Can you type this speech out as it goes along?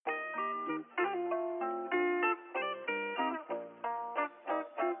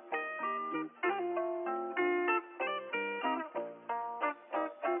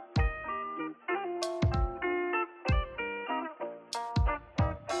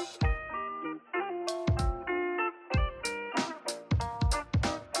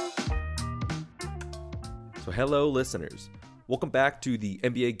So hello listeners, welcome back to the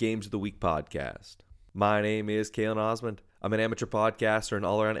NBA Games of the Week podcast. My name is Kalen Osmond. I'm an amateur podcaster and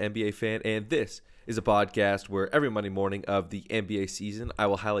all-around NBA fan, and this is a podcast where every Monday morning of the NBA season, I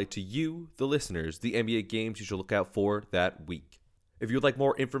will highlight to you, the listeners, the NBA games you should look out for that week. If you'd like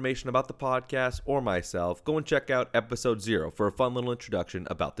more information about the podcast or myself, go and check out episode 0 for a fun little introduction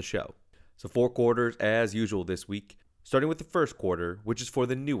about the show. So 4 quarters as usual this week, starting with the first quarter, which is for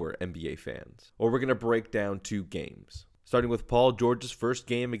the newer NBA fans, where we're going to break down 2 games. Starting with Paul George's first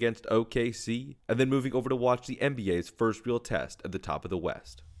game against OKC, and then moving over to watch the NBA's first real test at the top of the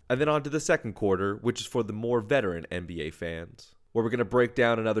West. And then on to the second quarter, which is for the more veteran NBA fans, where we're going to break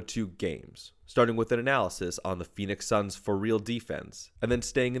down another 2 games, starting with an analysis on the Phoenix Suns' for real defense, and then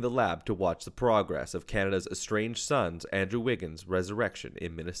staying in the lab to watch the progress of Canada's estranged son's Andrew Wiggins' resurrection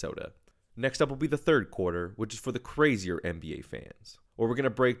in Minnesota. Next up will be the third quarter, which is for the crazier NBA fans, where we're going to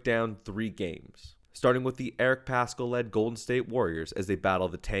break down 3 games, starting with the Eric Paschall-led Golden State Warriors as they battle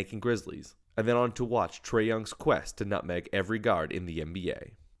the tanking Grizzlies, and then on to watch Trae Young's quest to nutmeg every guard in the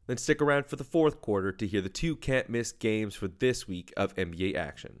NBA. Then stick around for the fourth quarter to hear the 2 can't-miss games for this week of NBA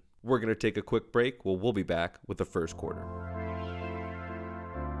action. We're going to take a quick break. We'll be back with the first quarter.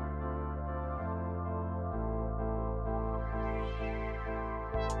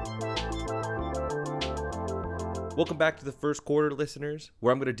 Welcome back to the first quarter, listeners,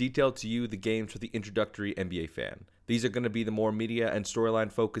 where I'm going to detail to you the games for the introductory NBA fan. These are going to be the more media and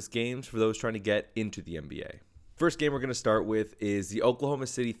storyline-focused games for those trying to get into the NBA. First game we're going to start with is the Oklahoma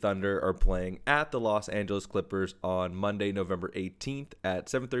City Thunder are playing at the Los Angeles Clippers on Monday, November 18th at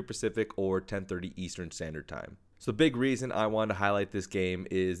 7:30 Pacific or 10:30 Eastern Standard Time. So the big reason I wanted to highlight this game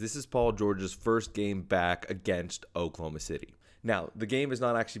is this is Paul George's first game back against Oklahoma City. Now, the game is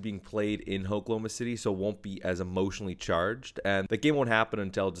not actually being played in Oklahoma City, so it won't be as emotionally charged, and the game won't happen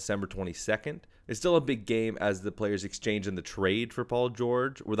until December 22nd. It's still a big game as the players exchange in the trade for Paul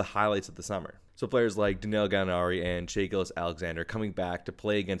George were the highlights of the summer. So players like Danilo Gallinari and Shai Gilgeous-Alexander coming back to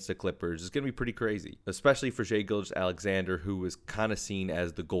play against the Clippers is going to be pretty crazy, especially for Shai Gilgeous-Alexander, who was kind of seen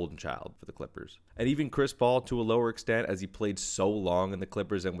as the golden child for the Clippers. And even Chris Paul to a lower extent, as he played so long in the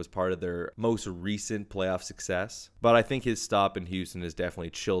Clippers and was part of their most recent playoff success. But I think his stop in Houston has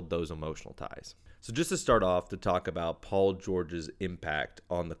definitely chilled those emotional ties. So just to start off to talk about Paul George's impact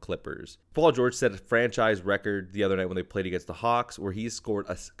on the Clippers. Paul George set a franchise record the other night when they played against the Hawks, where he scored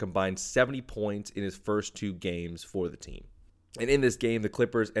a combined 70 points in his first 2 games for the team. And in this game, the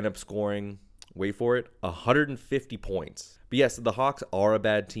Clippers end up scoring, wait for it, 150 points. But yes, the Hawks are a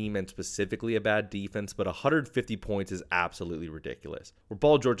bad team and specifically a bad defense, but 150 points is absolutely ridiculous. Where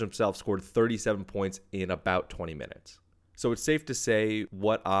Paul George himself scored 37 points in about 20 minutes. So it's safe to say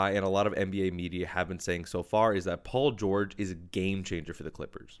what I and a lot of NBA media have been saying so far is that Paul George is a game changer for the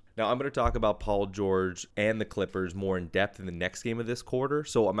Clippers. Now, I'm going to talk about Paul George and the Clippers more in depth in the next game of this quarter,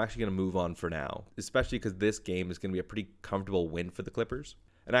 so I'm actually going to move on for now, especially because this game is going to be a pretty comfortable win for the Clippers.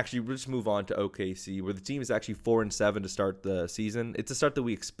 And actually, we'll just move on to OKC, where the team is actually 4-7 to start the season. It's a start that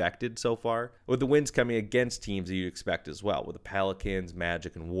we expected so far, with the wins coming against teams that you expect as well, with the Pelicans,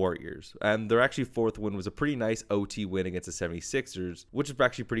 Magic, and Warriors. And their actually 4th win was a pretty nice OT win against the 76ers, which is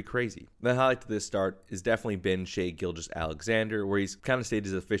actually pretty crazy. The highlight to this start has definitely been Shai Gilgeous-Alexander, where he's kind of stayed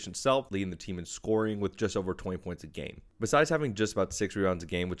his efficient self, leading the team in scoring with just over 20 points a game. Besides having just about 6 rebounds a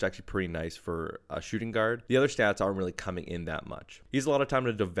game, which is actually pretty nice for a shooting guard, the other stats aren't really coming in that much. He has a lot of time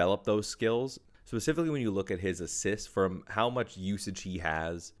to develop those skills, specifically when you look at his assists from how much usage he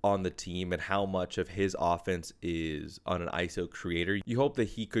has on the team and how much of his offense is on an ISO creator. You hope that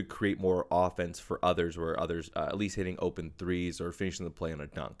he could create more offense for others, where others at least hitting open threes or finishing the play on a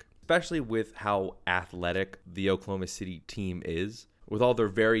dunk. Especially with how athletic the Oklahoma City team is, with all their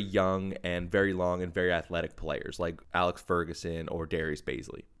very young and very long and very athletic players like Alex Ferguson or Darius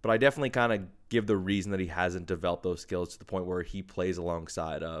Bazley. But I definitely kind of give the reason that he hasn't developed those skills to the point where he plays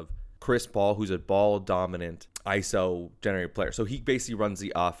alongside of Chris Paul, who's a ball-dominant ISO generated player. So he basically runs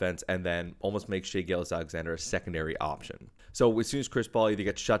the offense and then almost makes Shai Gilgeous-Alexander a secondary option. So as soon as Chris Paul either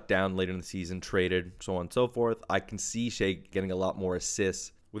gets shut down later in the season, traded, so on and so forth, I can see Shai getting a lot more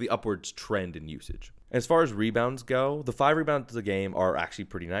assists with the upwards trend in usage. As far as rebounds go, the 5 rebounds a game are actually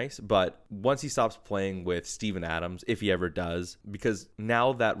pretty nice, but once he stops playing with Steven Adams, if he ever does, because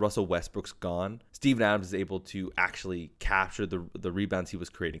now that Russell Westbrook's gone, Steven Adams is able to actually capture the rebounds he was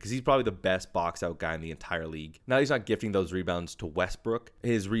creating, because he's probably the best box out guy in the entire league. Now he's not gifting those rebounds to Westbrook.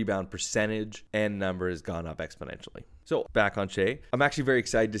 His rebound percentage and number has gone up exponentially. So back on Shai, I'm actually very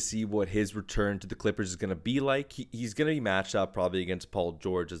excited to see what his return to the Clippers is going to be like. He's going to be matched up probably against Paul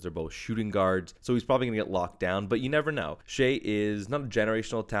George, as they're both shooting guards. So he's probably going to get locked down, but you never know. Shai is not a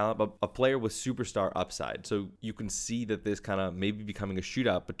generational talent, but a player with superstar upside. So you can see that this kind of maybe becoming a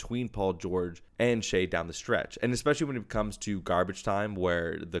shootout between Paul George and Shai down the stretch. And especially when it comes to garbage time,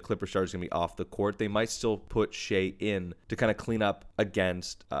 where the Clippers stars going to be off the court, they might still put Shai in to kind of clean up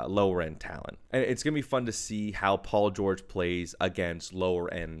against lower end talent. And it's going to be fun to see how Paul George plays against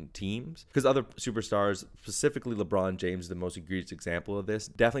lower end teams, because other superstars, specifically LeBron James, the most egregious example of this,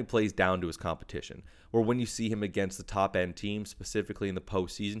 definitely plays down to his competition. Or when you see him against the top end teams, specifically in the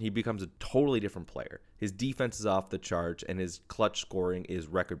postseason, he becomes a totally different player. His defense is off the charts and his clutch scoring is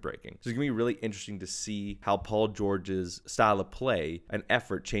record breaking. So it's going to be really interesting to see how Paul George's style of play and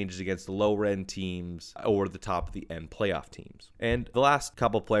effort changes against the lower end teams or the top of the end playoff teams. And the last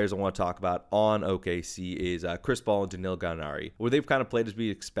couple players I want to talk about on OKC is Chris Paul and Danilo Gallinari, where they've kind of played as we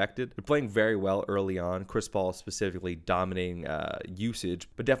expected. They're playing very well early on. Chris Paul specifically dominating usage,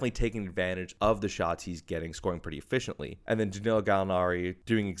 but definitely taking advantage of the shots he's getting, scoring pretty efficiently. And then Danilo Gallinari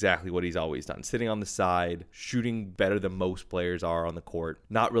doing exactly what he's always done, sitting on the side, shooting better than most players are on the court,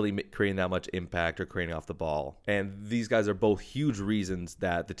 not really creating that much impact or creating off the ball. And these guys are both huge reasons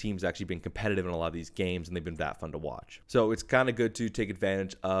that the team's actually been competitive in a lot of these games, and they've been that fun to watch. So it's kind of good to take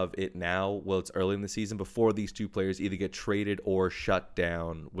advantage of it now while it's early in the season, before these two players either get traded or shut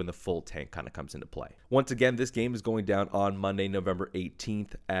down when the full tank kind of comes into play. Once again, this game is going down on Monday, November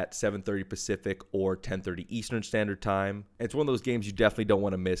 18th at 7:30 Pacific or 10:30 Eastern Standard Time. And it's one of those games you definitely don't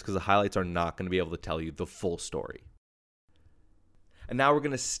want to miss, because the highlights are not going to be able to tell you the full story. And now we're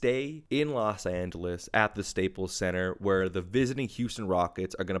going to stay in Los Angeles at the Staples Center, where the visiting Houston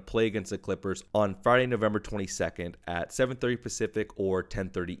Rockets are going to play against the Clippers on Friday, November 22nd at 7:30 Pacific or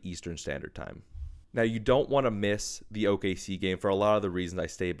 10:30 Eastern Standard Time. Now, you don't want to miss the OKC game for a lot of the reasons I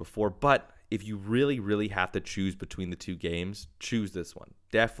stated before, but if you really have to choose between the two games, choose this one.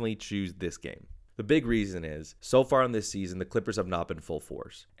 Definitely choose this game. The big reason is, so far in this season, the Clippers have not been full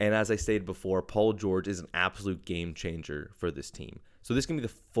force. And as I stated before, Paul George is an absolute game changer for this team. So this can be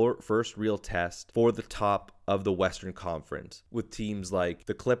the first real test for the top of the Western Conference, with teams like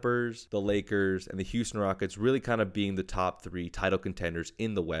the Clippers, the Lakers, and the Houston Rockets really kind of being the top three title contenders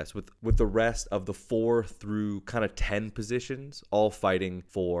in the West, with the rest of the 4 through kind of 10 positions all fighting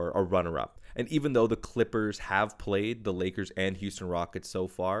for a runner-up. And even though the Clippers have played the Lakers and Houston Rockets so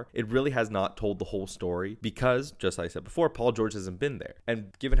far, it really has not told the whole story, because, just like I said before, Paul George hasn't been there.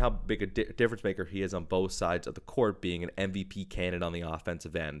 And given how big a difference maker he is on both sides of the court, being an MVP candidate on the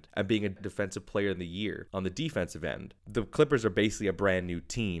offensive end and being a defensive player of the year on the defensive end, the Clippers are basically a brand new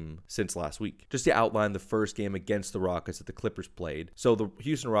team since last week. Just to outline the first game against the Rockets that the Clippers played. So the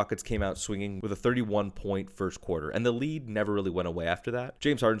Houston Rockets came out swinging with a 31-point first quarter, and the lead never really went away after that.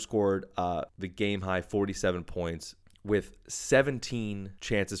 James Harden scored the game high 47 points with 17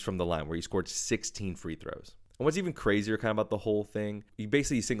 chances from the line, where he scored 16 free throws. And what's even crazier kind of about the whole thing, he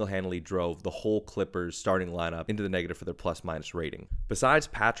basically single-handedly drove the whole Clippers starting lineup into the negative for their plus-minus rating. Besides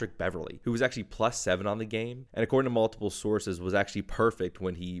Patrick Beverley, who was actually +7 on the game, and according to multiple sources was actually perfect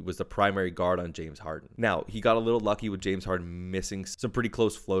when he was the primary guard on James Harden. Now, he got a little lucky with James Harden missing some pretty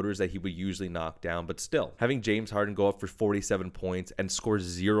close floaters that he would usually knock down, but still, having James Harden go up for 47 points and score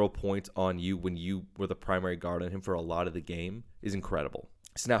 0 points on you when you were the primary guard on him for a lot of the game is incredible.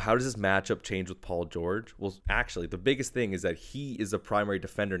 So now, how does this matchup change with Paul George? Well, actually, the biggest thing is that he is the primary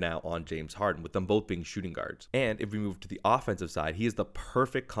defender now on James Harden, with them both being shooting guards. And if we move to the offensive side, he is the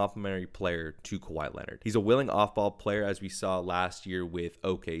perfect complementary player to Kawhi Leonard. He's a willing off-ball player, as we saw last year with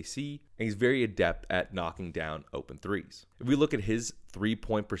OKC, and he's very adept at knocking down open threes. If we look at his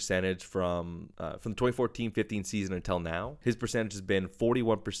three-point percentage from the 2014-15 season until now, his percentage has been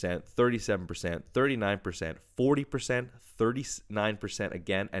 41%, 37%, 39%, 40%, 39%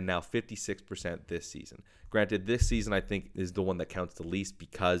 again, and now 56% this season. Granted, this season I think is the one that counts the least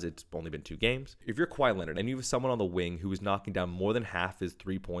because it's only been 2 games. If you're Kawhi Leonard and you have someone on the wing who is knocking down more than half his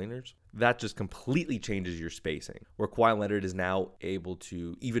three-pointers, that just completely changes your spacing, where Kawhi Leonard is now able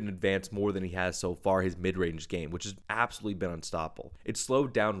to even advance more than he has so far his mid-range game, which has absolutely been unstoppable. It's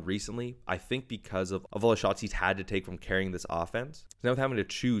slowed down recently, I think because of all the shots he's had to take from carrying this offense. So now with having to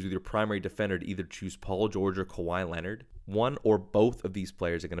choose with your primary defender to either choose Paul George or Kawhi Leonard, One or both of these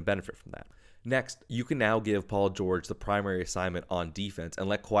players are going to benefit from that. Next, you can now give Paul George the primary assignment on defense and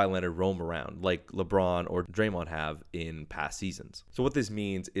let Kawhi Leonard roam around like LeBron or Draymond have in past seasons. So what this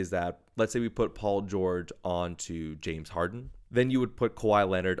means is that, let's say we put Paul George onto James Harden, then you would put Kawhi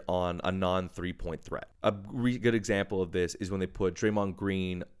Leonard on a non-3-point threat. A good example of this is when they put Draymond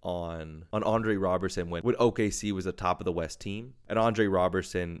Green on Andre Robertson when OKC was the top of the West team. And Andre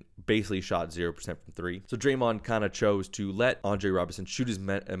Robertson basically shot 0% from three. So Draymond kind of chose to let Andre Robertson shoot as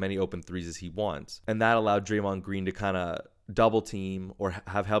many open threes as he wants. And that allowed Draymond Green to kind of double team or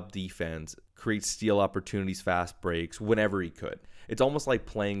have help defense, create steal opportunities, fast breaks, whenever he could. It's almost like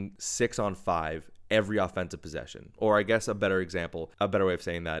playing 6-on-5 every offensive possession. Or I guess a better way of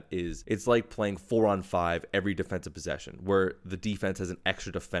saying that is it's like playing 4-on-5 every defensive possession where the defense has an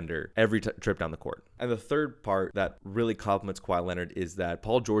extra defender every trip down the court. And the third part that really complements Kawhi Leonard is that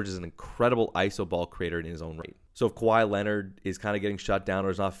Paul George is an incredible ISO ball creator in his own right. So if Kawhi Leonard is kind of getting shut down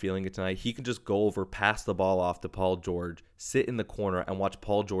or is not feeling it tonight, he can just go over, pass the ball off to Paul George, sit in the corner and watch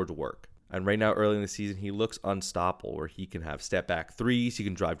Paul George work. And right now, early in the season, he looks unstoppable where he can have step back threes. He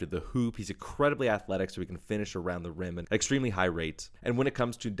can drive to the hoop. He's incredibly athletic, so he can finish around the rim at extremely high rates. And when it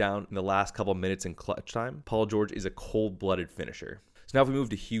comes to down in the last couple of minutes in clutch time, Paul George is a cold-blooded finisher. So now if we move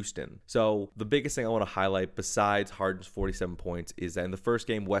to Houston. So the biggest thing I want to highlight besides Harden's 47 points is that in the first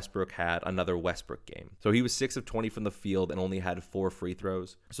game, Westbrook had another Westbrook game. So he was 6 of 20 from the field and only had 4 free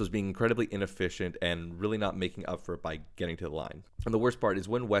throws. So he's being incredibly inefficient and really not making up for it by getting to the line. And the worst part is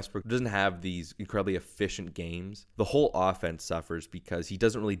when Westbrook doesn't have these incredibly efficient games, the whole offense suffers because he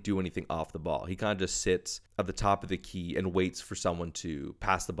doesn't really do anything off the ball. He kind of just sits at the top of the key and waits for someone to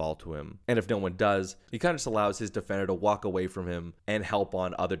pass the ball to him. And if no one does, he kind of just allows his defender to walk away from him and help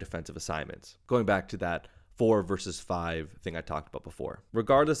on other defensive assignments. Going back to that 4 versus 5 thing I talked about before.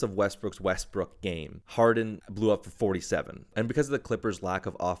 Regardless of Westbrook's Westbrook game, Harden blew up for 47. And because of the Clippers' lack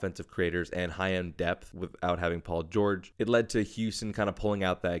of offensive creators and high-end depth without having Paul George, it led to Houston kind of pulling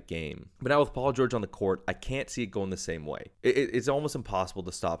out that game. But now with Paul George on the court, I can't see it going the same way. It's almost impossible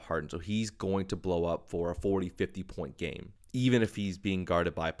to stop Harden, so he's going to blow up for a 40, 50-point game, even if he's being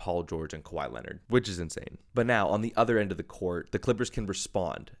guarded by Paul George and Kawhi Leonard, which is insane. But now, on the other end of the court, the Clippers can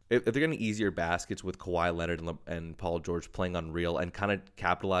respond. If they're getting easier baskets with Kawhi Leonard and Paul George playing unreal and kind of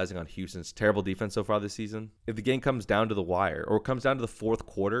capitalizing on Houston's terrible defense so far this season, if the game comes down to the wire or comes down to the fourth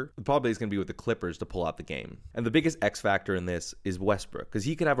quarter, the probability is going to be with the Clippers to pull out the game. And the biggest X factor in this is Westbrook, because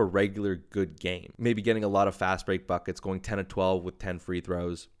he can have a regular good game, maybe getting a lot of fast break buckets, going 10-12 with 10 free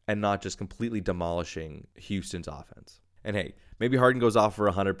throws, and not just completely demolishing Houston's offense. And hey, maybe Harden goes off for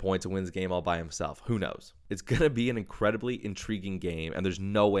 100 points and wins the game all by himself. Who knows? It's going to be an incredibly intriguing game, and there's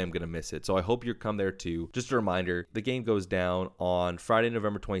no way I'm going to miss it. So I hope you come there too. Just a reminder, the game goes down on Friday,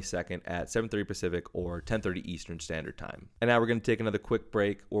 November 22nd at 7:30 Pacific or 10:30 Eastern Standard Time. And now we're going to take another quick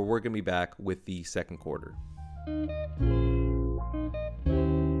break, or we're going to be back with the second quarter.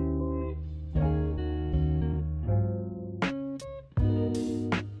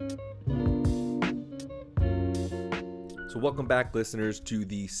 So welcome back, listeners, to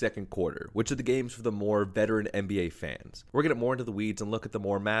the second quarter, which are the games for the more veteran NBA fans. We're going to get more into the weeds and look at the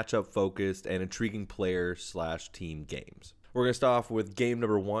more matchup-focused and intriguing player/team games. We're going to start off with game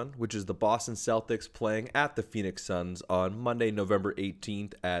number 1, which is the Boston Celtics playing at the Phoenix Suns on Monday, November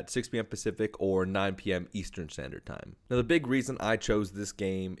 18th at 6 p.m. Pacific or 9 p.m. Eastern Standard Time. Now, the big reason I chose this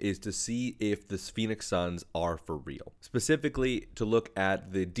game is to see if the Phoenix Suns are for real. Specifically, to look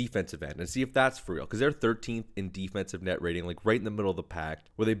at the defensive end and see if that's for real, because they're 13th in defensive net rating, like right in the middle of the pack,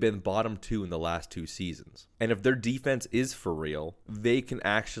 where they've been bottom 2 in the last 2 seasons. And if their defense is for real, they can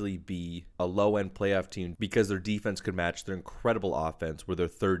actually be a low-end playoff team because their defense could match their incredible offense where they're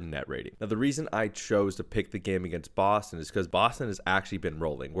 3rd in net rating. Now, the reason I chose to pick the game against Boston is because Boston has actually been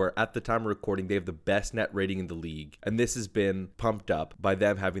rolling, where at the time of recording, they have the best net rating in the league, and this has been pumped up by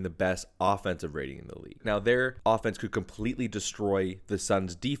them having the best offensive rating in the league. Now, their offense could completely destroy the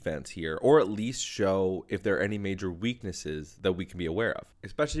Suns' defense here, or at least show if there are any major weaknesses that we can be aware of,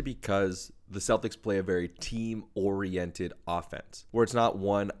 especially because the Celtics play a very team-oriented offense, where it's not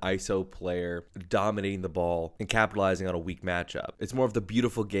one ISO player dominating the ball and capitalizing on a weak matchup. It's more of the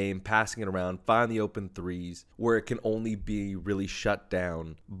beautiful game, passing it around, find the open threes, where it can only be really shut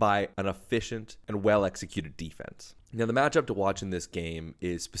down by an efficient and well-executed defense. Now, the matchup to watch in this game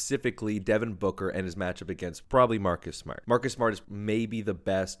is specifically Devin Booker and his matchup against probably Marcus Smart. Marcus Smart is maybe the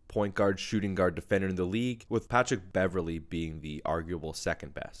best point guard, shooting guard defender in the league, with Patrick Beverley being the arguable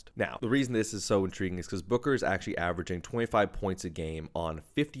second best. Now, the reason this is so intriguing is because Booker is actually averaging 25 points a game on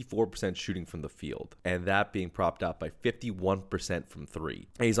 54% shooting from the field, and that being propped up by 51% from three.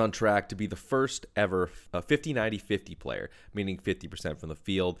 And he's on track to be the first ever 50-90-50 player, meaning 50% from the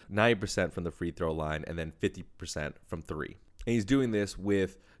field, 90% from the free throw line, and then 50% from three. And he's doing this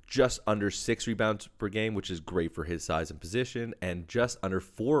with just under 6 rebounds per game, which is great for his size and position, and just under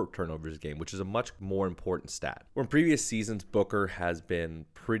 4 turnovers a game, which is a much more important stat. Where in previous seasons, Booker has been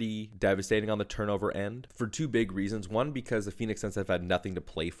pretty devastating on the turnover end for 2 big reasons. One, because the Phoenix Suns have had nothing to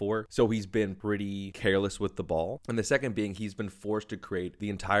play for, so he's been pretty careless with the ball. And the second being, he's been forced to create the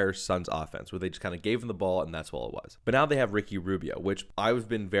entire Suns offense, where they just kind of gave him the ball, and that's all it was. But now they have Ricky Rubio, which I've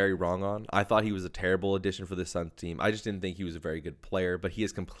been very wrong on. I thought he was a terrible addition for the Suns team. I just didn't think he was a very good player, but he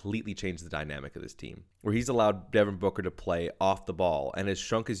has completely changed the dynamic of this team, where he's allowed Devin Booker to play off the ball and has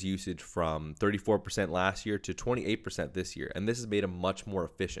shrunk his usage from 34% last year to 28% this year. And this has made him much more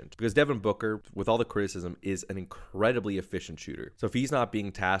efficient, because Devin Booker, with all the criticism, is an incredibly efficient shooter. So if he's not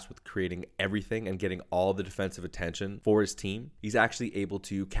being tasked with creating everything and getting all the defensive attention for his team, he's actually able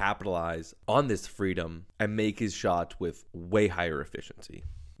to capitalize on this freedom and make his shots with way higher efficiency.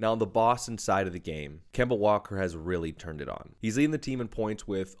 Now, on the Boston side of the game, Kemba Walker has really turned it on. He's leading the team in points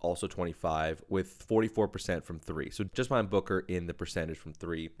with also 25, with 44% from 3. So just behind Booker in the percentage from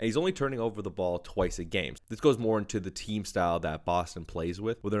 3. And he's only turning over the ball twice a game. This goes more into the team style that Boston plays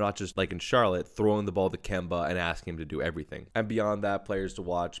with, where they're not just like in Charlotte, throwing the ball to Kemba and asking him to do everything. And beyond that, players to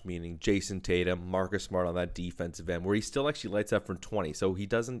watch, meaning Jason Tatum, Marcus Smart on that defensive end, where he still actually lights up from 20. So he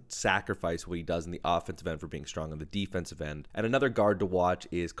doesn't sacrifice what he does in the offensive end for being strong on the defensive end. And another guard to watch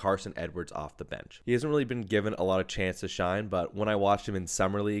is Carson Edwards off the bench. He hasn't really been given a lot of chance to shine, but when I watched him in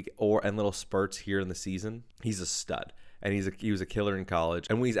Summer League and little spurts here in the season, he's a stud. And he was a killer in college.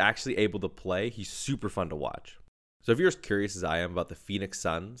 And when he's actually able to play, he's super fun to watch. So if you're as curious as I am about the Phoenix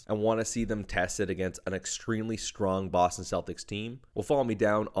Suns and want to see them tested against an extremely strong Boston Celtics team, well, follow me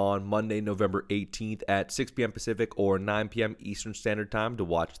down on Monday, November 18th at 6 p.m. Pacific or 9 p.m. Eastern Standard Time to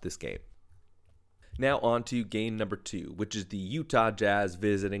watch this game. Now on to game number 2, which is the Utah Jazz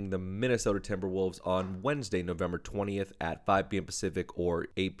visiting the Minnesota Timberwolves on Wednesday, November 20th at 5 p.m. Pacific or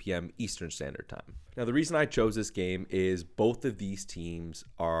 8 p.m. Eastern Standard Time. Now, the reason I chose this game is both of these teams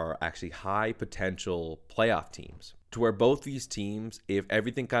are actually high potential playoff teams, to where both these teams, if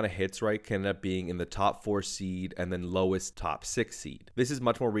everything kind of hits right, can end up being in the top 4 seed and then lowest top 6 seed. This is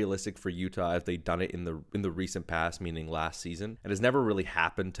much more realistic for Utah, as they've done it in the recent past, meaning last season, and has never really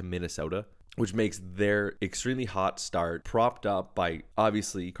happened to Minnesota, which makes their extremely hot start, propped up by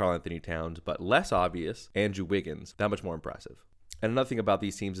obviously Karl-Anthony Towns, but less obvious Andrew Wiggins, that much more impressive. And another thing about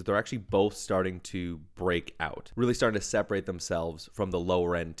these teams is they're actually both starting to break out, really starting to separate themselves from the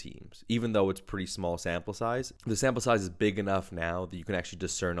lower end teams. Even though it's pretty small sample size, the sample size is big enough now that you can actually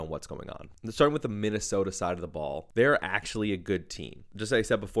discern on what's going on. And starting with the Minnesota side of the ball, they're actually a good team. Just like I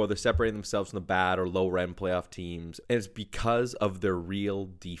said before, they're separating themselves from the bad or lower end playoff teams, and it's because of their real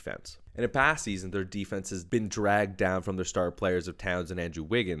defense. And in past seasons, their defense has been dragged down from their star players of Towns and Andrew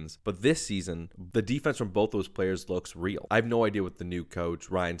Wiggins. But this season, the defense from both those players looks real. I have no idea what the new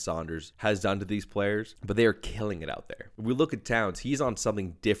coach, Ryan Saunders, has done to these players, but they are killing it out there. If we look at Towns, he's on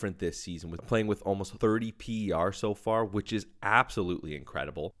something different this season, with playing with almost 30 PER so far, which is absolutely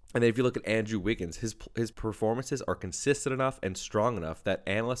incredible. And then if you look at Andrew Wiggins, his performances are consistent enough and strong enough that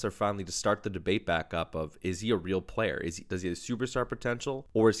analysts are finally to start the debate back up of, is he a real player? Does he have superstar potential,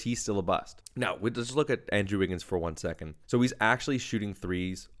 or is he still a bust? Now, let's look at Andrew Wiggins for 1 second. So he's actually shooting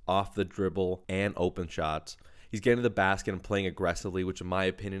threes off the dribble and open shots. He's getting to the basket and playing aggressively, which in my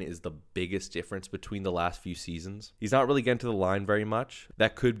opinion is the biggest difference between the last few seasons. He's not really getting to the line very much.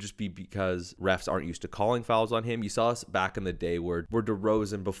 That could just be because refs aren't used to calling fouls on him. You saw us back in the day where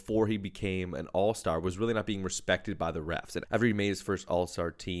DeRozan, before he became an all-star, was really not being respected by the refs. And after he made his first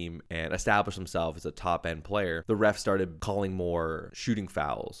all-star team and established himself as a top-end player, the refs started calling more shooting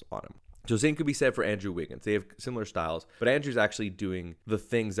fouls on him. So same could be said for Andrew Wiggins. They have similar styles, but Andrew's actually doing the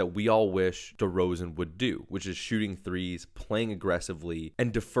things that we all wish DeRozan would do, which is shooting threes, playing aggressively,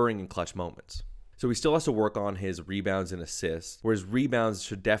 and deferring in clutch moments. So he still has to work on his rebounds and assists, where his rebounds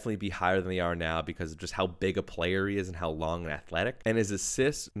should definitely be higher than they are now because of just how big a player he is and how long and athletic. And his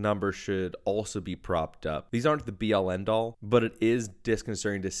assist number should also be propped up. These aren't the be-all end-all, but it is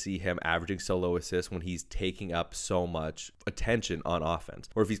disconcerting to see him averaging so low assists when he's taking up so much attention on offense.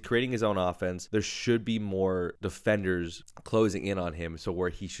 Or if he's creating his own offense, there should be more defenders closing in on him, so where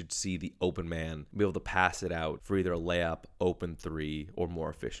he should see the open man, be able to pass it out for either a layup, open three, or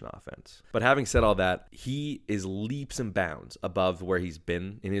more efficient offense. But having said all that, he is leaps and bounds above where he's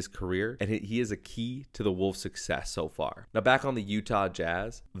been in his career, and he is a key to the Wolves' success so far. Now back on the Utah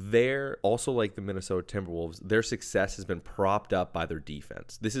Jazz, they're also like the Minnesota Timberwolves, their success has been propped up by their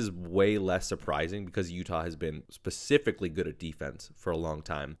defense. This is way less surprising because Utah has been specifically good at defense for a long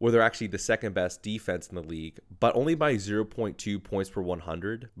time, where they're actually the second best defense in the league, but only by 0.2 points per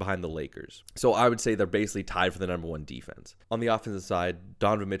 100 behind the Lakers. So I would say they're basically tied for the number one defense. On the offensive side,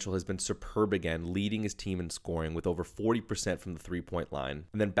 Donovan Mitchell has been superb again, leading his team in scoring with over 40% from the three-point line.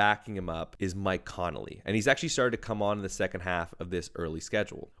 And then backing him up is Mike Conley. And he's actually started to come on in the second half of this early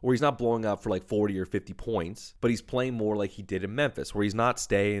schedule, where he's not blowing up for like 40 or 50 points, but he's playing more like he did in Memphis, where he's not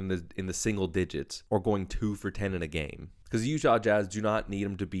staying in the single digits or going 2 for 10 in a game. Because the Utah Jazz do not need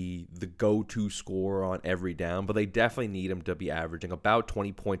him to be the go-to scorer on every down, but they definitely need him to be averaging about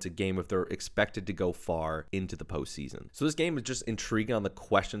 20 points a game if they're expected to go far into the postseason. So this game is just intriguing on the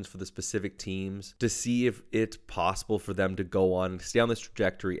questions for the specific teams to see if it's possible for them to go on, stay on this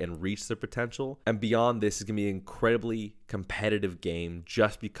trajectory and reach their potential. And beyond this is going to be an incredibly competitive game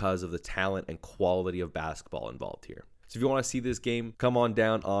just because of the talent and quality of basketball involved here. So if you want to see this game, come on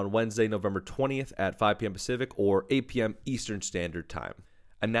down on Wednesday, November 20th at 5 p.m. Pacific or 8 p.m. Eastern Standard Time.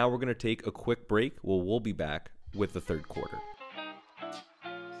 And now we're going to take a quick break. We'll be back with the third quarter.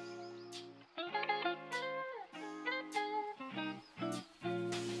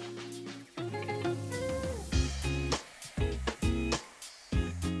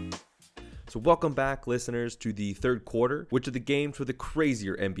 So welcome back, listeners, to the third quarter, which are the games for the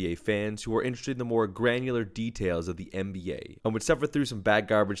crazier NBA fans who are interested in the more granular details of the NBA and would suffer through some bad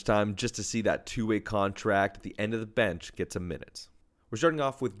garbage time just to see that two-way contract at the end of the bench get some minutes. We're starting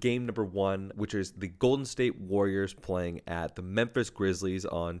off with game number 1, which is the Golden State Warriors playing at the Memphis Grizzlies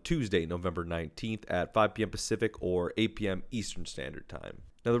on Tuesday, November 19th at 5 p.m. Pacific or 8 p.m. Eastern Standard Time.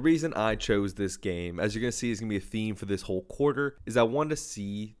 Now, the reason I chose this game, as you're going to see is going to be a theme for this whole quarter, is I wanted to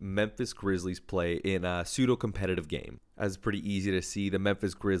see Memphis Grizzlies play in a pseudo-competitive game. As it's pretty easy to see, the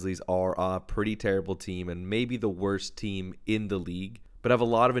Memphis Grizzlies are a pretty terrible team and maybe the worst team in the league, but have a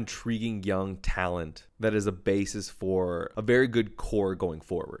lot of intriguing young talent that is a basis for a very good core going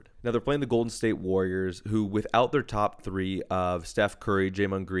forward. Now, they're playing the Golden State Warriors, who without their top three of Steph Curry,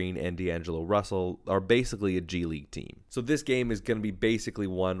 Draymond Green, and D'Angelo Russell are basically a G League team. So this game is going to be basically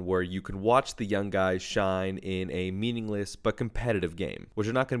one where you can watch the young guys shine in a meaningless but competitive game, which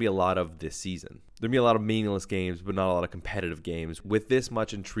are not going to be a lot of this season. There'll be a lot of meaningless games, but not a lot of competitive games with this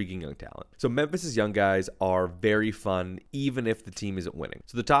much intriguing young talent. So Memphis's young guys are very fun, even if the team isn't winning.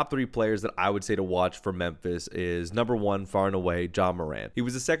 So the top 3 players that I would say to watch for Memphis is number 1, far and away, Ja Morant. He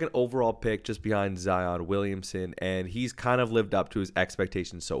was the second overall pick just behind Zion Williamson, and he's kind of lived up to his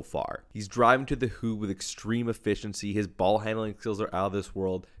expectations so far. He's driving to the hoop with extreme efficiency. His ball handling skills are out of this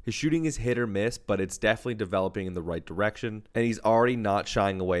world. His shooting is hit or miss, but it's definitely developing in the right direction, and he's already not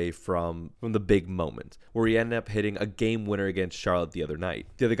shying away from the big moments, where he ended up hitting a game winner against Charlotte the other night.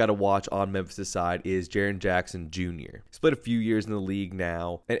 The other guy to watch on Memphis' side is Jaren Jackson Jr. He's played a few years in the league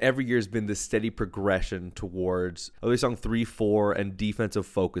now, and every year has been this steady progression towards at least on 3-4 and defensive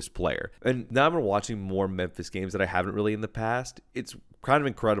focused player. And now I've been watching more Memphis games that I haven't really in the past. It's kind of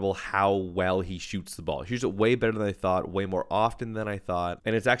incredible how well he shoots the ball. He shoots it way better than I thought, way more often than I thought,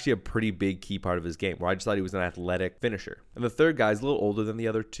 and it's actually a pretty big key part of his game, where I just thought he was an athletic finisher. And the third guy is a little older than the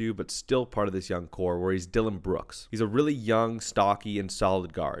other two, but still part of this young core, where he's Dillon Brooks. He's a really young, stocky, and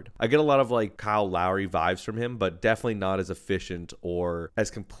solid guard. I get a lot of like Kyle Lowry vibes from him, but definitely not as efficient or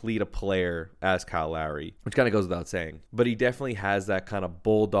as complete a player as Kyle Lowry, which kind of goes without saying. But he definitely has that kind of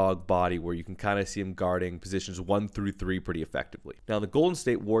bulldog body where you can kind of see him guarding positions 1 through 3 pretty effectively. Now, the Golden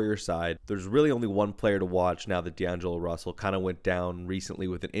State Warriors side, there's really only one player to watch now that D'Angelo Russell kind of went down recently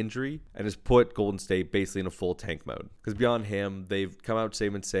with an injury and has put Golden State basically in a full tank mode. Because beyond him, they've come out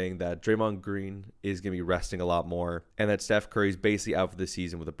saying that Draymond Green is going to be resting a lot more and that Steph Curry's basically out for the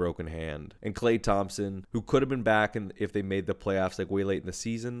season with a broken hand. And Klay Thompson, who could have been back if they made the playoffs like way late in the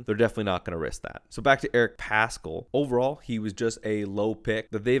season, they're definitely not going to risk that. So back to Eric Paschall. Overall, he was just a low pick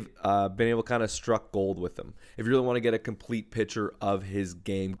that they've been able to kind of struck gold with him. If you really want to get a complete picture of of his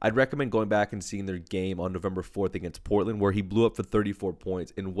game, I'd recommend going back and seeing their game on November 4th against Portland, where he blew up for 34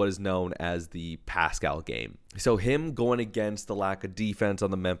 points in what is known as the Pascal game. So him going against the lack of defense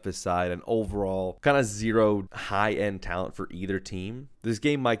on the Memphis side and overall kind of zero high-end talent for either team, this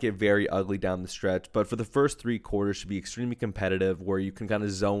game might get very ugly down the stretch, but for the first 3 quarters should be extremely competitive, where you can kind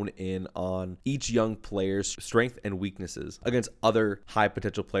of zone in on each young player's strength and weaknesses against other high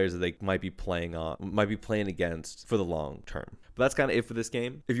potential players that they might be playing against for the long term. But that's kind of it for this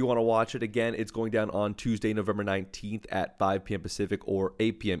game. If you want to watch it again, it's going down on Tuesday, November 19th at 5 p.m. Pacific or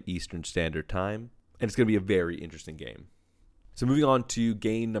 8 p.m. Eastern Standard Time. And it's going to be a very interesting game. So moving on to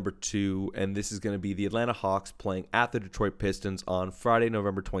game number 2, and this is going to be the Atlanta Hawks playing at the Detroit Pistons on Friday,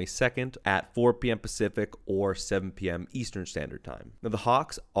 November 22nd at 4 p.m. Pacific or 7 p.m. Eastern Standard Time. Now, the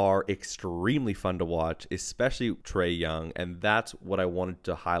Hawks are extremely fun to watch, especially Trae Young, and that's what I wanted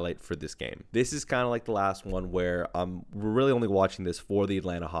to highlight for this game. This is kind of like the last one where we're really only watching this for the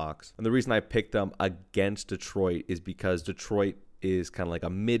Atlanta Hawks. And the reason I picked them against Detroit is because Detroit is kind of like a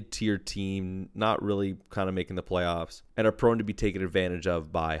mid-tier team, not really kind of making the playoffs, and are prone to be taken advantage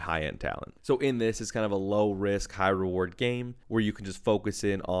of by high-end talent. So in this, it's kind of a low-risk, high-reward game where you can just focus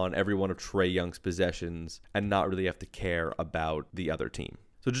in on every one of Trae Young's possessions and not really have to care about the other team.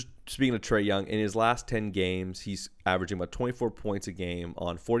 So just speaking of Trae Young, in his last 10 games, he's averaging about 24 points a game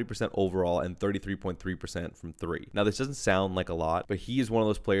on 40% overall and 33.3% from 3. Now, this doesn't sound like a lot, but he is one of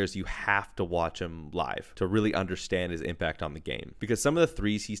those players you have to watch him live to really understand his impact on the game. Because some of the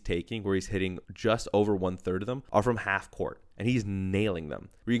threes he's taking, where he's hitting just over 1/3 of them, are from half court. And he's nailing them.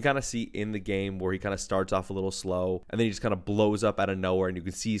 Where you can kind of see in the game where he kind of starts off a little slow and then he just kind of blows up out of nowhere and you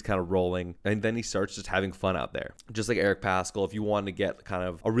can see he's kind of rolling. And then he starts just having fun out there. Just like Eric Paschall, if you want to get kind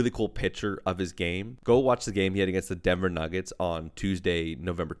of a really cool picture of his game, go watch the game he had against the Denver Nuggets on Tuesday,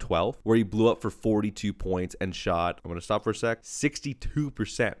 November 12th, where he blew up for 42 points and shot, I'm going to stop for a sec,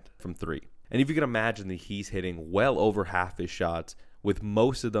 62% from 3. And if you can imagine that he's hitting well over half his shots, with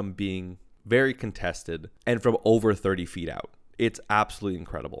most of them being very contested and from over 30 feet out. It's absolutely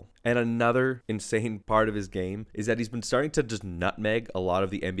incredible. And another insane part of his game is that he's been starting to just nutmeg a lot of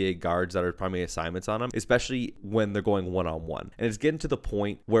the NBA guards that are primary assignments on him, especially when they're going one-on-one. And it's getting to the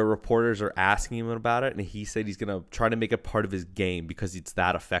point where reporters are asking him about it, and he said he's going to try to make it part of his game because it's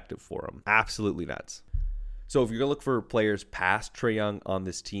that effective for him. Absolutely nuts. So if you're going to look for players past Trae Young on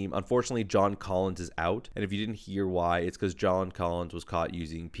this team, unfortunately, John Collins is out. And if you didn't hear why, it's because John Collins was caught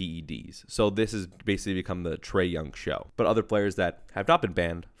using PEDs. So this has basically become the Trae Young show. But other players that have not been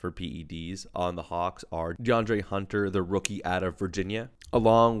banned for PEDs on the Hawks are DeAndre Hunter, the rookie out of Virginia,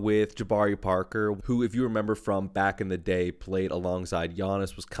 along with Jabari Parker, who, if you remember from back in the day, played alongside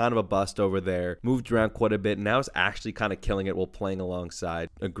Giannis, was kind of a bust over there, moved around quite a bit, and now is actually kind of killing it while playing alongside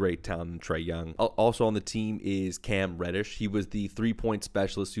a great talent, Trae Young. Also on the team is Cam Reddish. He was the three-point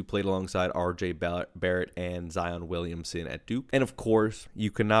specialist who played alongside RJ Barrett and Zion Williamson at Duke. And of course,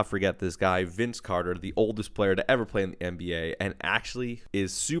 you cannot forget this guy, Vince Carter, the oldest player to ever play in the NBA, and actually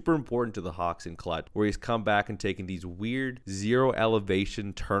is super important to the Hawks in clutch, where he's come back and taken these weird zero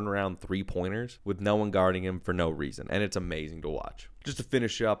elevation turnaround three-pointers with no one guarding him for no reason. And it's amazing to watch. Just to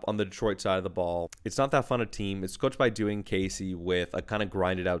finish up on the Detroit side of the ball, it's not that fun a team. It's coached by Dwayne Casey with a kind of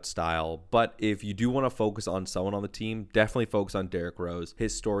grinded out style. But if you do want to focus on someone on the team, definitely focus on Derrick Rose.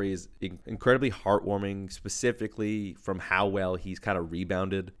 His story is incredibly heartwarming, specifically from how well he's kind of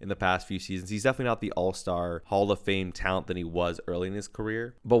rebounded in the past few seasons. He's definitely not the all-star Hall of Fame talent that he was early in his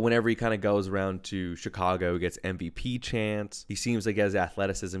career. But whenever he kind of goes around to Chicago, he gets MVP chance. He seems like he has the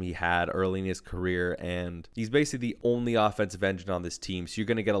athleticism he had early in his career. And he's basically the only offensive engine on this team, so you're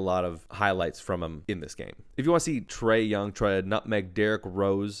going to get a lot of highlights from him in this game. If you want to see Trae Young try to nutmeg Derrick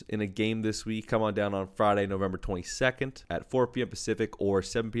Rose in a game this week, come on down on Friday, November 22nd at 4 p.m. Pacific or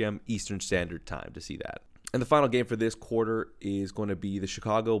 7 p.m. Eastern Standard Time to see that. And the final game for this quarter is going to be the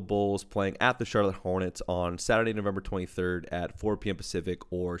Chicago Bulls playing at the Charlotte Hornets on Saturday, November 23rd at 4 p.m. Pacific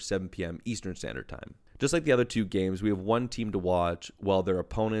or 7 p.m. Eastern Standard Time. Just like the other two games, we have one team to watch while their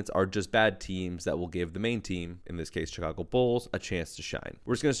opponents are just bad teams that will give the main team, in this case Chicago Bulls, a chance to shine.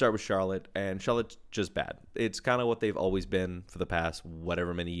 We're just going to start with Charlotte, and Charlotte's just bad. It's kind of what they've always been for the past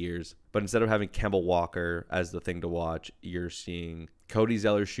whatever many years. But instead of having Kemba Walker as the thing to watch, you're seeing Cody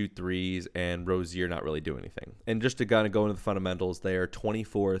Zeller shoot threes and Rozier not really do anything. And just to kind of go into the fundamentals, they are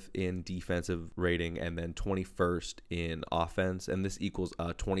 24th in defensive rating and then 21st in offense. And this equals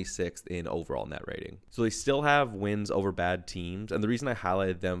 26th in overall net rating. So they still have wins over bad teams. And the reason I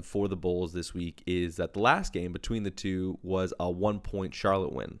highlighted them for the Bulls this week is that the last game between the two was a 1-point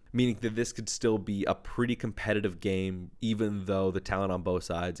Charlotte win, meaning that this could still be a pretty competitive game, even though the talent on both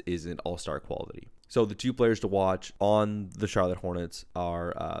sides isn't all-star quality. So the two players to watch on the Charlotte Hornets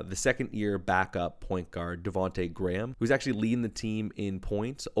are the second-year backup point guard Devonte Graham, who's actually leading the team in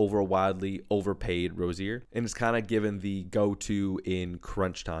points over a wildly overpaid Rozier, and is kind of given the go-to in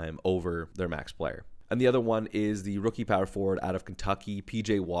crunch time over their max player. And the other one is the rookie power forward out of Kentucky,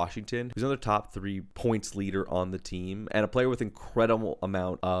 PJ Washington, who's another top 3 points leader on the team and a player with incredible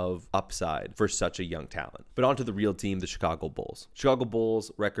amount of upside for such a young talent. But on to the real team, the Chicago Bulls. Chicago Bulls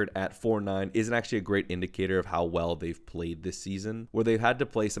record at 4-9 isn't actually a great indicator of how well they've played this season, where they've had to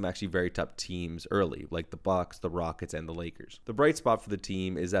play some actually very tough teams early, like the Bucks, the Rockets, and the Lakers. The bright spot for the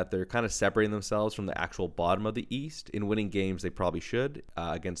team is that they're kind of separating themselves from the actual bottom of the East in winning games they probably should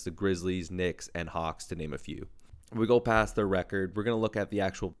against the Grizzlies, Knicks, and Hawks, to name a few. We go past their record. We're going to look at the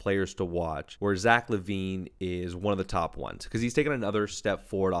actual players to watch, where Zach LaVine is one of the top ones because he's taken another step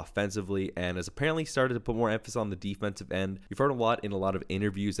forward offensively and has apparently started to put more emphasis on the defensive end. You've heard a lot in a lot of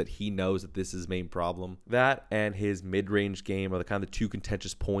interviews that he knows that this is his main problem. That and his mid-range game are the kind of the two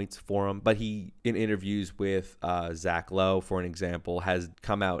contentious points for him. But he, in interviews with Zach Lowe, for an example, has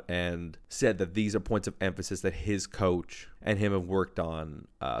come out and said that these are points of emphasis that his coach and him have worked on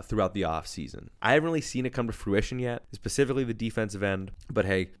throughout the offseason. I haven't really seen it come to fruition yet, specifically the defensive end. But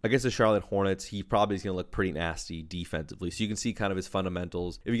hey, against the Charlotte Hornets, he probably is going to look pretty nasty defensively. So you can see kind of his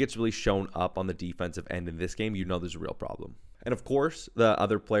fundamentals. If he gets really shown up on the defensive end in this game, you know there's a real problem. And of course, the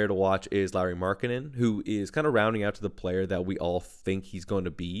other player to watch is Lauri Markkanen, who is kind of rounding out to the player that we all think he's going to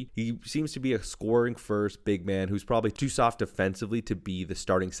be. He seems to be a scoring first big man who's probably too soft defensively to be the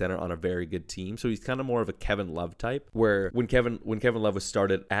starting center on a very good team. So he's kind of more of a Kevin Love type, where when Kevin Love was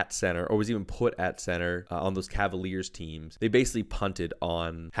started at center or was even put at center on those Cavaliers teams, they basically punted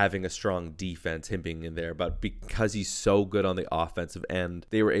on having a strong defense, him being in there. But because he's so good on the offensive end,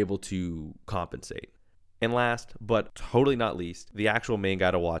 they were able to compensate. And last, but totally not least, the actual main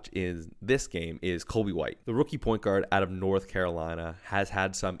guy to watch in this game is Coby White. The rookie point guard out of North Carolina has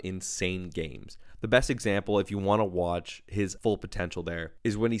had some insane games. The best example, if you want to watch his full potential there,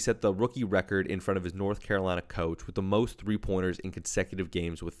 is when he set the rookie record in front of his North Carolina coach with the most three-pointers in consecutive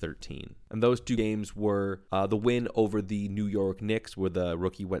games with 13. And those two games were the win over the New York Knicks, where the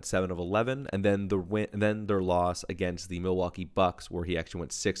rookie went 7 of 11, and then their loss against the Milwaukee Bucks, where he actually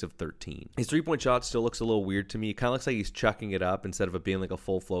went 6 of 13. His three-point shot still looks a little weird to me. It kind of looks like he's chucking it up instead of it being like a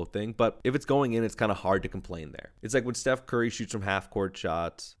full flow thing. But if it's going in, it's kind of hard to complain there. It's like when Steph Curry shoots from half-court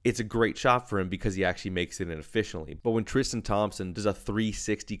shots, it's a great shot for him because he actually makes it in efficiently. But when Tristan Thompson does a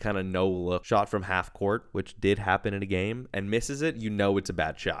 360 kind of no-look shot from half-court, which did happen in a game, and misses it, you know it's a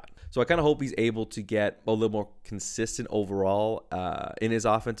bad shot. So I kind of hope he's able to get a little more consistent overall in his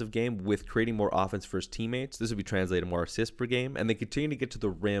offensive game with creating more offense for his teammates. This would be translated more assists per game, and they continue to get to the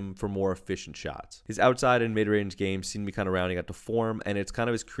rim for more efficient shots. His outside and mid-range games seem to be kind of rounding out to form, and it's kind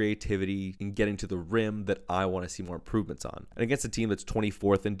of his creativity in getting to the rim that I want to see more improvements on. And against a team that's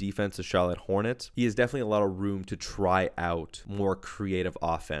 24th in defense, the Charlotte Hornets, he has definitely a lot of room to try out more creative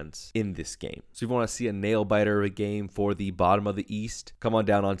offense in this game. So if you want to see a nail-biter of a game for the bottom of the East, come on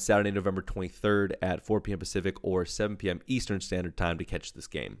down on Saturday, November 23rd at 4 p.m. Pacific or 7 p.m. Eastern Standard Time to catch this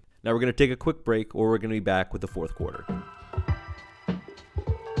game. Now we're going to take a quick break, or we're going to be back with the fourth quarter.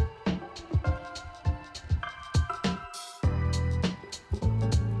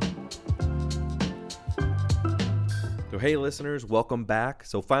 So hey listeners, welcome back.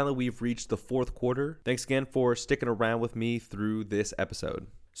 So finally we've reached the fourth quarter. Thanks again for sticking around with me through this episode.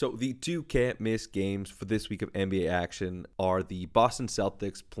 So the two can't miss games for this week of NBA action are the Boston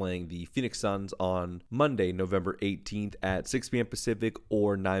Celtics playing the Phoenix Suns on Monday, November 18th at 6 p.m. Pacific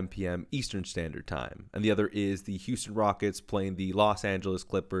or 9 p.m. Eastern Standard Time. And the other is the Houston Rockets playing the Los Angeles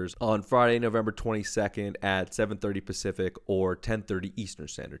Clippers on Friday, November 22nd at 7:30 Pacific or 10:30 Eastern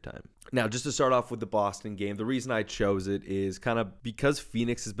Standard Time. Now, just to start off with the Boston game, the reason I chose it is kind of because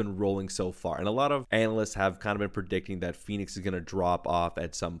Phoenix has been rolling so far. And a lot of analysts have kind of been predicting that Phoenix is going to drop off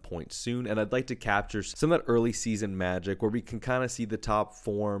at some point soon. And I'd like to capture some of that early season magic where we can kind of see the top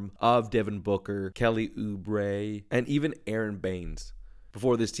form of Devin Booker, Kelly Oubre, and even Aaron Baines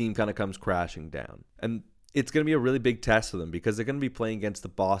before this team kind of comes crashing down. And it's going to be a really big test for them because they're going to be playing against the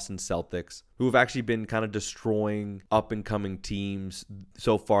Boston Celtics, who have actually been kind of destroying up-and-coming teams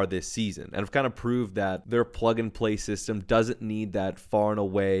so far this season and have kind of proved that their plug-and-play system doesn't need that far and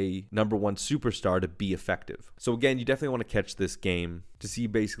away number one superstar to be effective. So again, you definitely want to catch this game. to see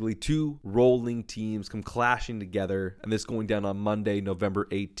basically two rolling teams come clashing together, and this going down on Monday, November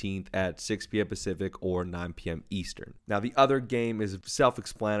 18th at 6 p.m. Pacific or 9 p.m. Eastern. Now, the other game is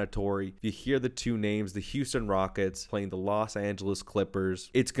self-explanatory. If you hear the two names, the Houston Rockets playing the Los Angeles Clippers,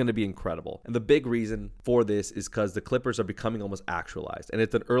 it's going to be incredible. And the big reason for this is because the Clippers are becoming almost actualized, and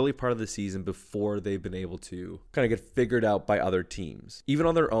it's an early part of the season before they've been able to kind of get figured out by other teams. Even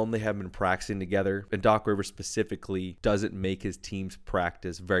on their own, they haven't been practicing together, and Doc Rivers specifically doesn't make his teams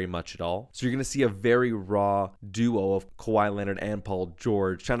practice very much at all. So you're going to see a very raw duo of Kawhi Leonard and Paul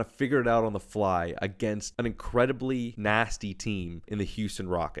George trying to figure it out on the fly against an incredibly nasty team in the Houston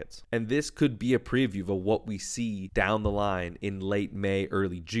Rockets. And this could be a preview of what we see down the line in late May,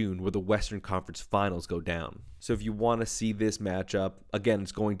 early June, where the Western Conference Finals go down. So if you want to see this matchup, again,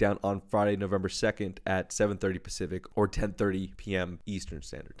 it's going down on Friday, November 2nd at 7:30 Pacific or 10:30 p.m. Eastern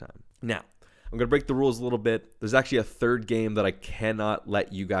Standard Time. Now, I'm going to break the rules a little bit. There's actually a third game that I cannot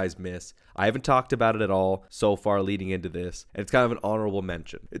let you guys miss. I haven't talked about it at all so far leading into this, and it's kind of an honorable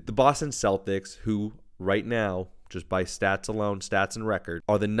mention. The Boston Celtics, who right now, just by stats alone, stats and record,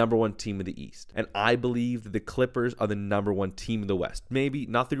 are the number one team in the East. And I believe that the Clippers are the number one team in the West. Maybe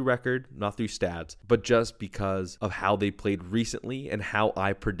not through record, not through stats, but just because of how they played recently and how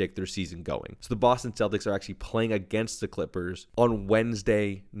I predict their season going. So the Boston Celtics are actually playing against the Clippers on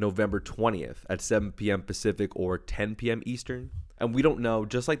Wednesday, November 20th at 7 p.m. Pacific or 10 p.m. Eastern. And we don't know,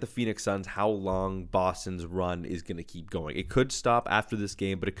 just like the Phoenix Suns, how long Boston's run is going to keep going. It could stop after this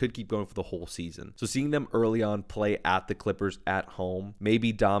game, but it could keep going for the whole season. So seeing them early on play at the Clippers at home,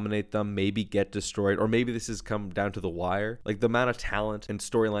 maybe dominate them, maybe get destroyed, or maybe this has come down to the wire. Like, the amount of talent and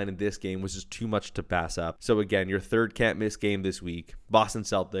storyline in this game was just too much to pass up. So again, your third can't miss game this week. Boston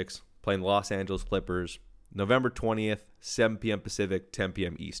Celtics playing the Los Angeles Clippers, November 20th, 7 p.m. Pacific, 10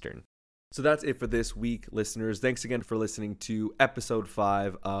 p.m. Eastern. So that's it for this week, listeners. Thanks again for listening to episode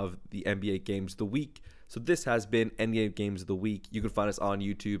 5 of the NBA Games of the Week. So this has been NBA Games of the Week. You can find us on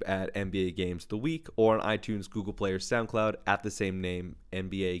YouTube at NBA Games of the Week or on iTunes, Google Play, or SoundCloud at the same name,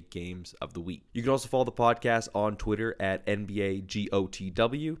 NBA Games of the Week. You can also follow the podcast on Twitter at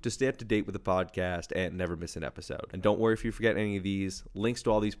NBAGOTW to stay up to date with the podcast and never miss an episode. And don't worry if you forget any of these. Links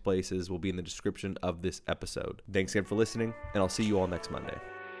to all these places will be in the description of this episode. Thanks again for listening, and I'll see you all next Monday.